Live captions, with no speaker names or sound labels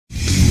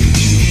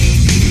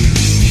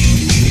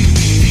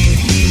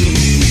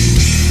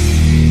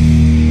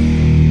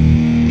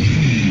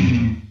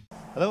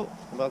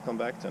welcome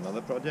back to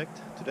another project.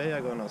 Today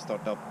I'm gonna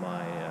start up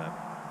my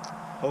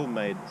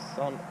homemade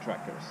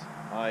Suntrackers.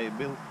 I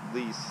built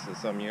these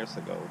some years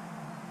ago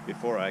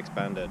before I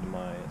expanded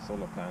my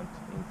solar plant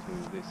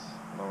into this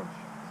large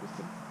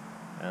system.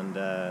 And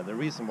the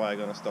reason why I'm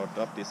gonna start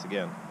up this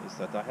again is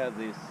that I have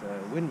this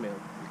windmill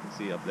you can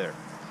see up there,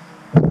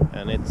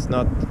 and it's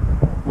not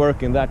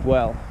working that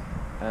well.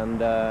 And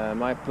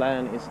my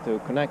plan is to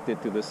connect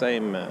it to the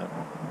same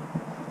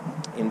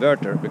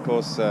inverter,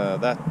 because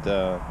that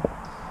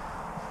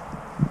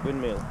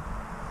windmill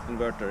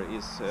inverter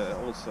is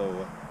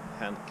also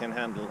can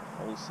handle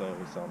also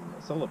some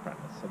solar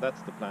panels. So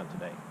that's the plan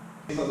today.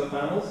 These are the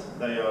panels.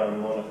 They are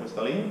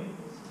monocristalin,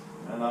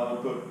 and I will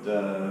put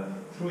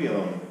 3 of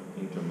them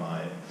into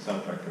my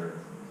Suntracker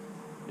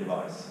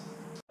device.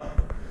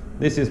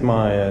 This is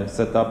my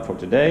setup for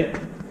today.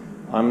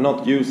 I'm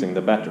not using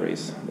the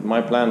batteries.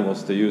 My plan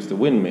was to use the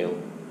windmill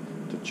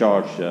to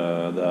charge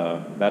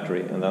the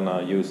battery, and then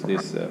I'll use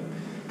this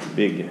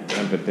big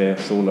MPP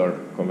solar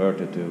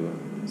converter to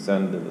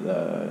send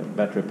the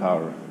battery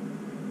power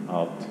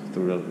out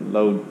through the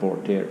load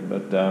port here.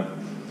 But the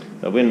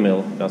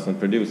windmill doesn't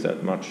produce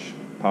that much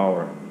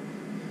power,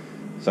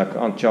 so I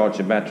can't charge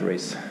the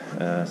batteries.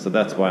 So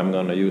that's why I'm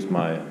going to use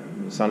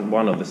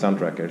one of the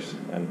Suntrackers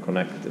and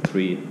connect the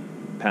 3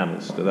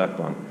 panels to that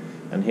one.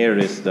 And here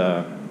is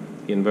the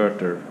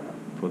inverter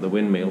for the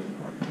windmill,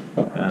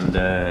 and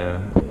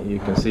you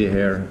can see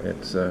here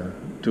it's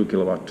 2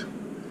 kilowatt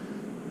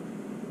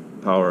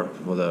power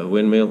for the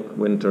windmill,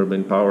 wind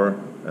turbine power,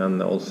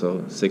 and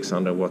also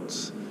 600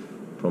 watts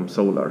from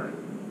solar.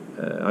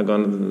 I'm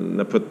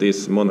gonna put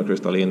these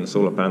monocrystalline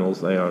solar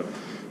panels. They are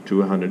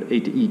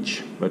 280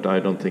 each, but I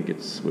don't think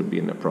it would be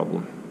a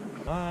problem.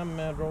 I'm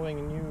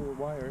drawing new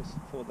wires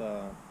for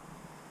the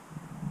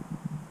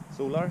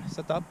solar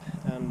setup,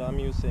 and I'm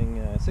using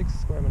 6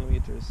 square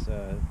millimeters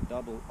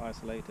double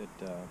isolated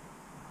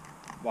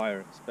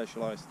wire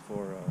specialized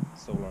for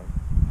solar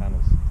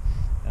panels.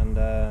 And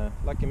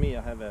lucky me,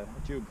 I have a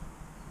tube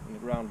in the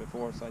ground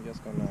before, so I'm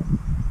just gonna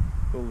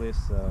pull this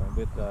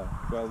with the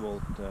 12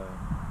 volt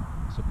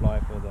supply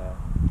for the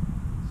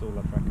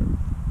solar tracker.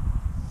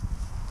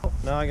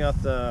 Now I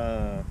got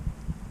the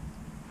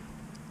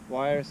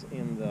wires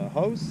in the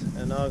hose,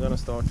 and now I'm gonna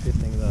start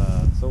fitting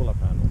the solar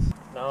panels.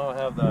 Now I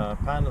have the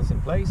panels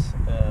in place.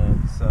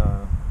 It's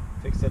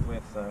fixed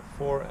with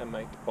 4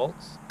 M8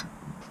 bolts,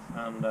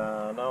 and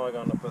now I'm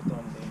gonna put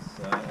on these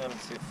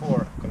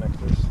MC4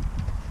 connectors.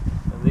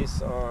 And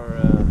these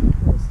are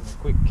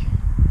quick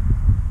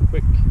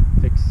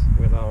fix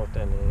without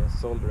any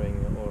soldering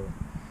or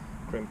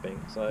crimping.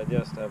 So I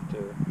just have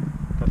to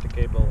cut the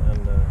cable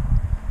and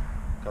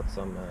cut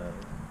some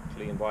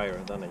clean wire,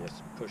 then I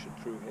just push it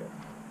through here.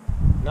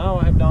 Now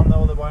I have done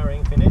all the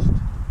wiring finished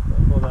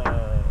for the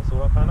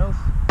solar panels.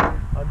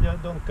 I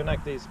just don't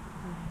connect these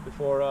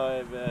before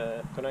I've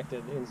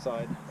connected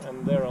inside,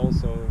 and there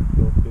also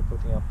will be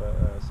putting up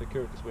a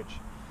security switch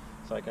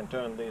so I can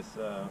turn these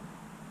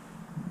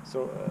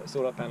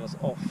solar panels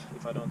off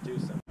if I don't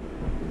use them.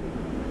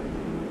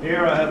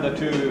 Here I have the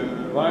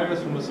 2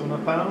 wires from the solar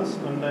panels,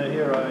 and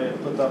here I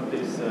put up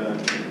this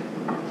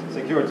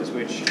security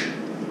switch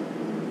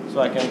so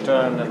I can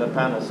turn the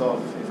panels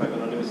off if I'm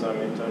going to do some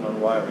internal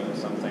wiring or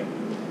something.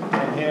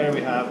 And here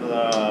we have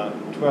the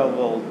 12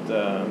 volt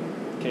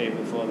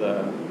cable for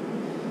the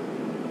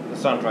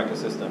Suntracker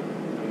system.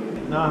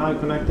 Now I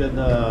connected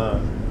the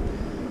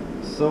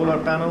solar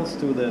panels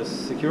to the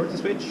security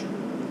switch,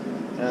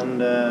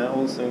 and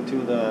also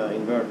into the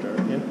inverter.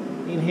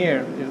 In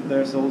here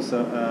there's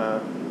also a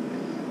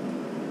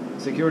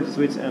security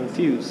switch and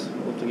fuse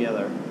all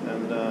together.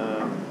 And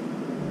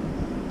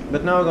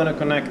but now I'm going to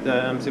connect the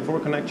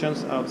MC4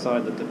 connections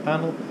outside the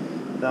panel.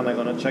 Then I'm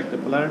going to check the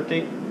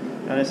polarity,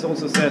 and it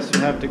also says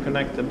you have to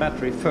connect the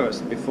battery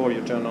first before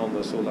you turn on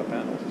the solar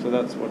panel. So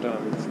that's what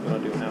I'm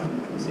going to do now,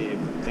 see if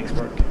things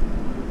work.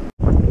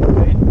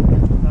 Okay,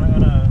 now I'm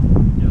going to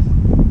just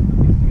put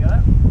these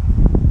together.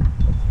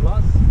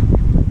 Plus,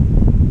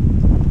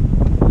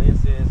 this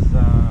is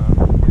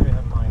here we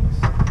have minus.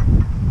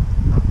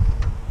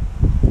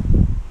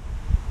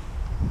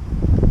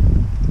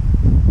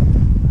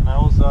 And I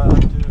also have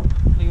to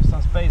leave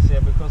some space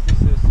here because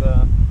this is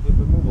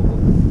removable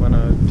when I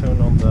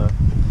turn on the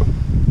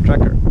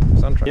tracker,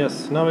 Suntracker.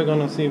 Yes, now we're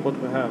gonna see what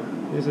we have.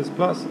 This is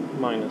plus,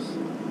 minus.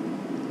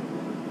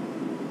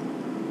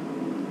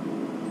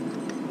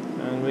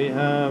 And we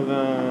have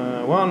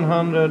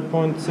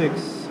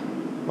 100.6,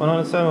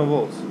 107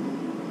 volts.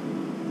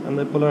 And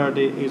the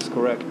polarity is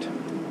correct.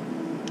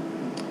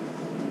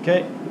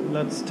 Okay,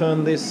 let's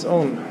turn this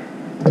on.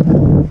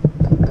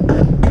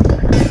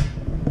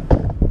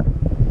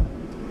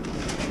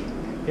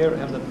 Here we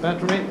have the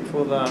battery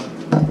for the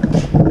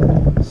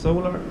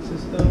solar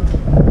system,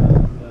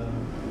 and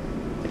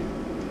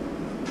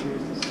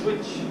here's the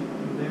switch,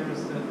 and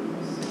there's the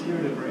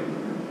security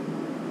breaker.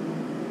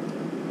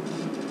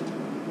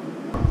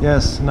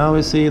 Yes, now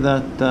we see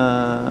that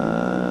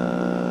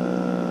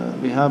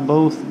we have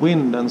both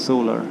wind and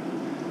solar,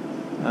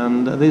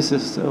 and this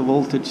is a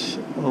voltage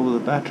over the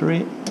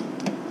battery.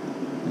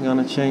 I'm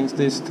gonna change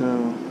this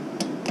to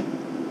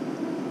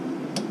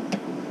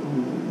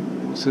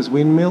this is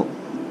windmill,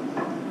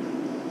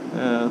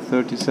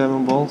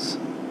 37 volts,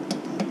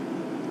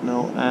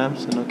 no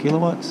amps and no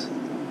kilowatts.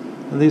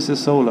 And this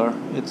is solar,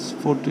 it's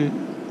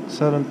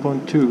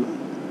 47.2.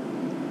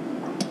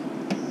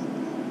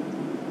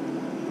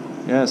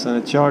 Yes, and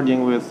it's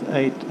charging with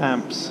 8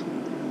 amps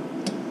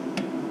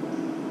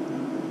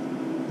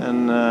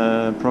and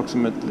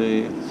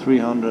approximately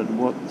 300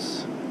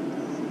 watts.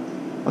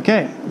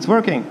 Okay, it's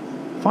working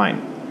fine.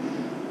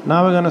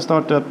 Now we're gonna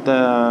start up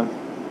the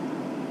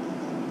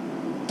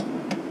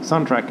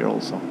Suntracker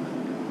also.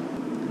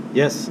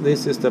 Yes,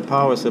 this is the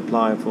power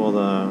supply for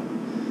the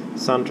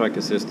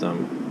Suntracker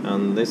system,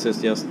 and this is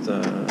just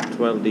a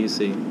 12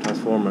 DC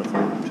transformer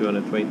from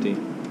 220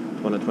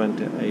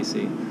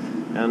 AC.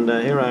 And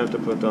here I have to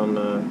put on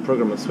a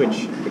programmable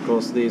switch,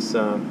 because these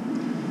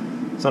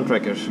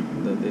Suntrackers,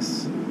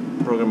 this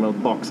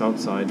programmable box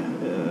outside,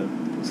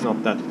 it's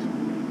not that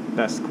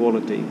best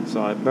quality,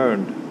 so I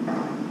burned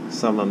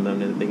some of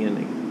them in the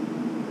beginning.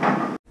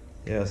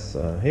 Yes,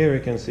 here you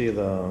can see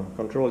the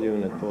control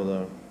unit for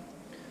the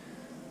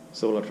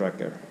solar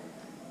tracker,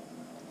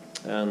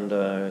 and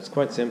it's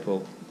quite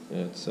simple.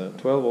 It's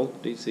 12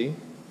 volt DC,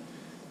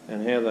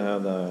 and here they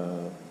have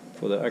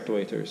for the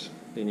actuators,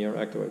 linear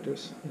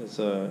actuators. It's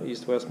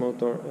east-west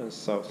motor and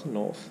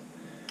south-north,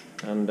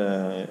 and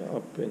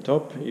up in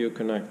top you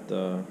connect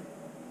the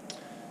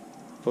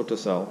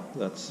photocell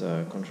that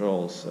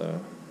controls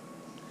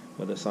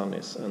where the sun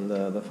is, and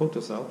the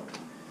photocell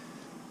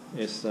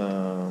is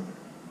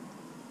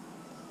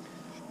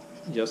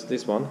just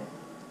this one.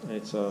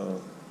 It's a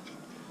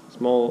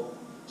small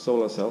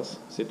solar cells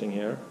sitting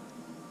here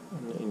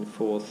in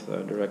 4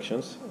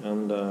 directions,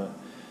 and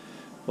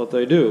what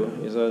they do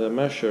is they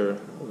measure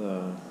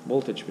the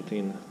voltage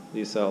between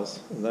these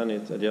cells, and then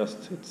it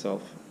adjusts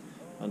itself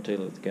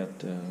until it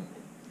gets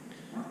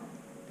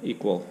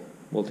equal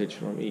voltage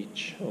from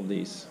each of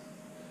these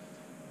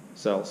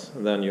cells,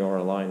 and then you are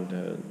aligned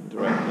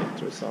directly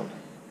to the sun.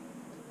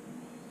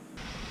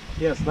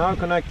 Yes, now I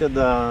connected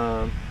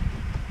the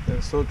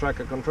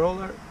Suntracker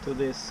controller to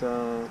this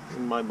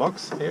in my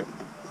box here,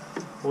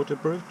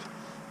 waterproofed,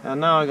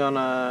 and now I'm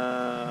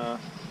gonna,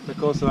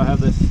 because I have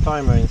this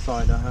timer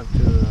inside, I have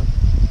to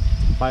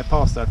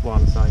bypass that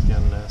one so I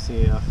can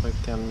see if I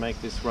can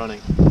make this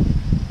running.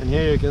 And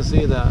here you can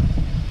see the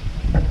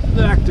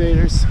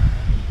actuators.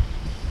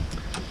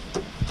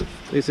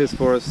 This is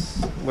for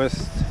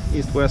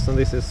east-west, and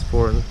this is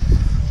for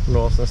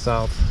north and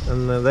south,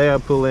 and they are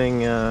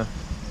pulling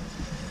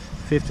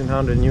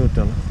 1500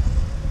 Newton.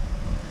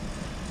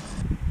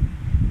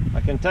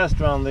 I can test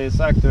run these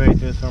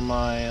actuators from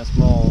my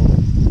small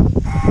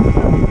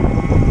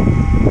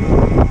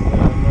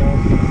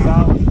north and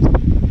south.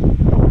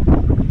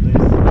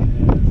 This is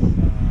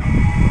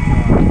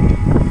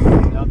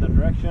the other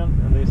direction,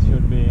 and this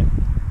should be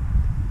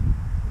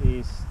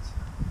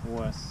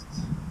east-west.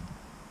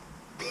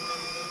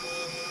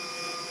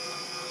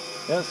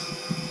 Yes,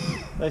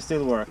 they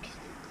still work.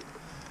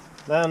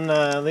 Then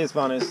this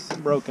one is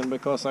broken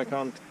because I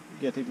can't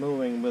get it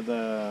moving with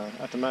the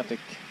automatic.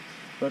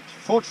 But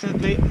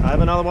fortunately I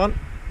have another one.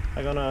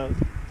 I'm gonna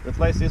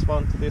replace this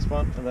one to this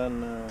one, and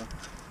then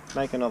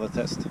make another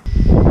test.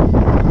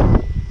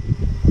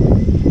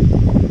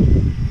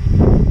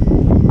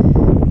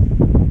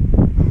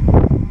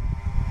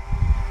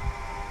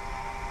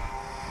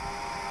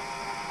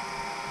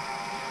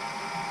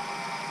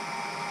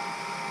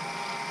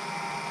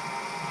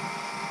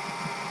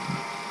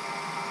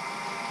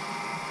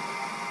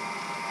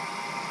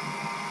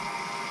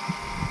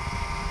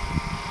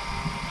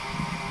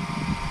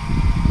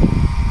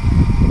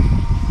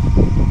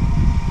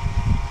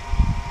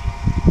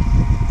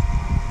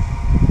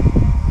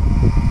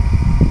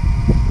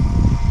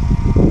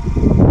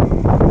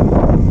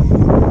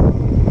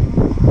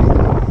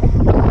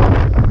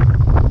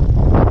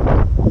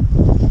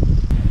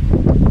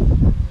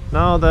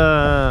 Now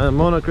the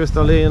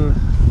monocristalin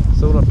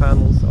solar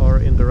panels are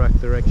in the right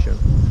direction,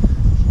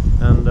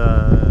 and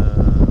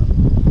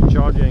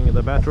charging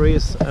the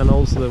batteries, and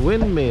also the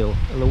windmill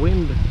and the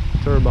wind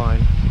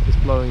turbine is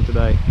blowing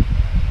today.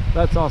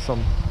 That's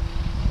awesome.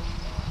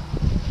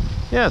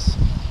 Yes.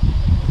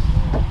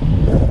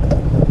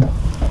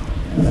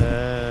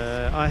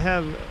 I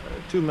have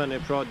too many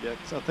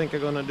projects. I think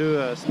I'm gonna do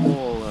a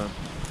small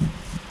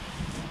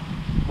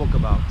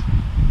walkabout.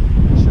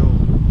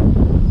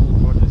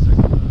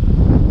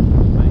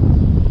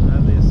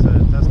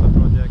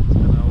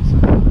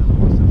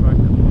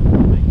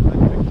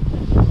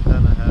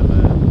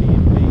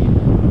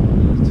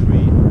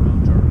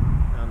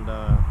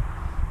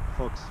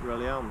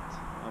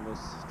 I was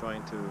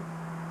trying to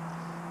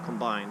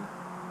combine,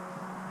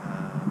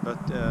 but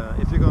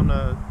if you're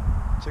gonna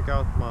check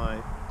out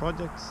my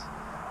projects,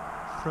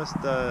 press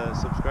the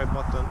subscribe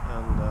button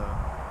and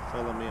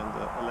follow me on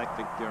the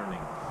electric journey.